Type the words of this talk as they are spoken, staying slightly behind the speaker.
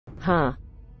Huh?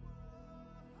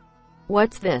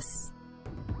 What's this?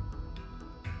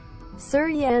 Sir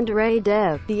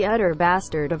Yandere-Dev, the utter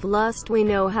bastard of lust, we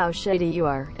know how shady you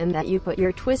are, and that you put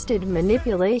your twisted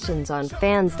manipulations on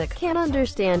fans that can't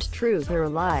understand truth or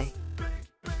lie.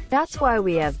 That's why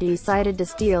we have decided to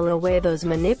steal away those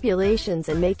manipulations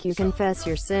and make you confess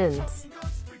your sins.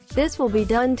 This will be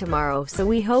done tomorrow, so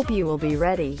we hope you will be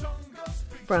ready.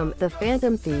 From the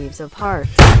Phantom Thieves of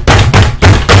Hearts.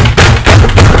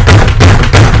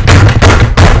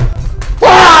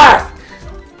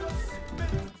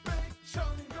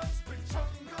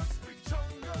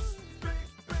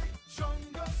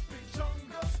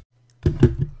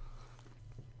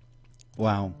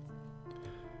 Wow.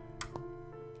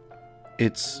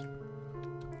 It's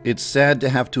sad to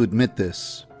have to admit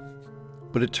this,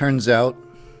 but it turns out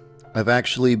I've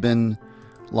actually been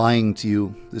lying to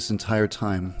you this entire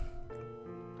time.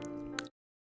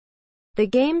 The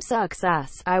game sucks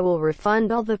ass. I will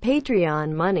refund all the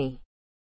Patreon money.